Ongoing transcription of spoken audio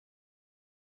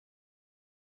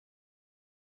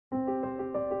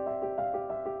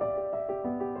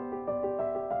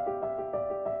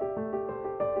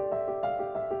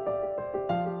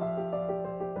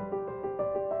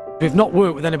We've not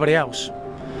worked with anybody else.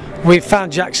 We've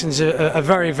found Jacksons a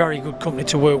very, very good company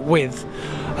to work with.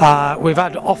 We've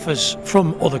had offers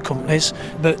from other companies,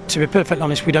 but to be perfectly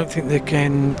honest, we don't think they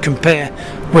can compare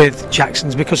with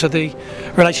Jacksons because of the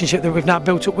relationship that we've now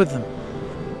built up with them.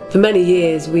 For many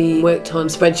years we worked on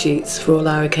spreadsheets for all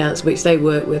our accounts, which they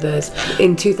work with us.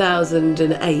 In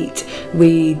 2008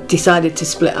 we decided to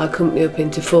split our company up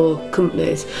into 4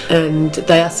 companies, and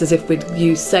they asked us if we'd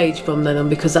use Sage from then on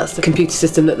because that's the computer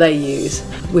system that they use.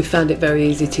 We found it very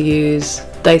easy to use,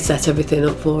 they set everything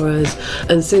up for us,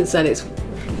 and since then it's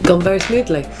gone very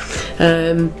smoothly.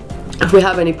 If we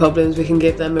have any problems we can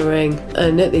give them a ring,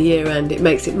 and at the year end it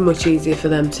makes it much easier for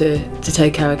them to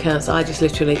take our accounts. I just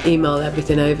literally email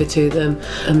everything over to them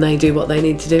and they do what they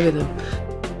need to do with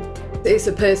them. It's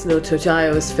a personal touch. I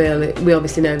always feel we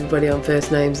obviously know everybody on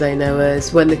first names, they know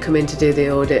us. When they come in to do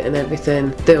the audit and everything,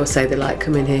 they all say they like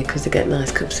coming here because they get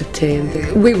nice cups of tea and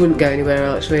things. We wouldn't go anywhere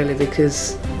else really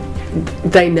because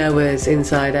they know us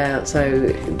inside out, so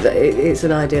it's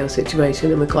an ideal situation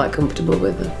and we're quite comfortable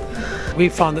with them. We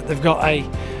found that they've got a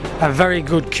very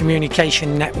good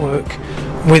communication network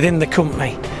within the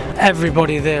company.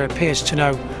 Everybody there appears to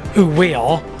know who we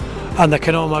are, and they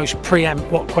can almost preempt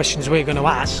what questions we're going to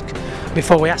ask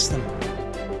before we ask them.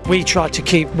 We try to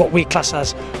keep what we class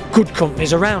as good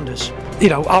companies around us. You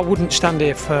know, I wouldn't stand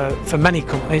here for many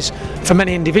companies, for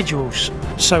many individuals.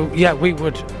 So yeah, we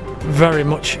would very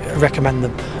much recommend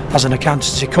them as an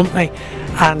accountancy company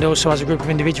and also as a group of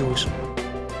individuals.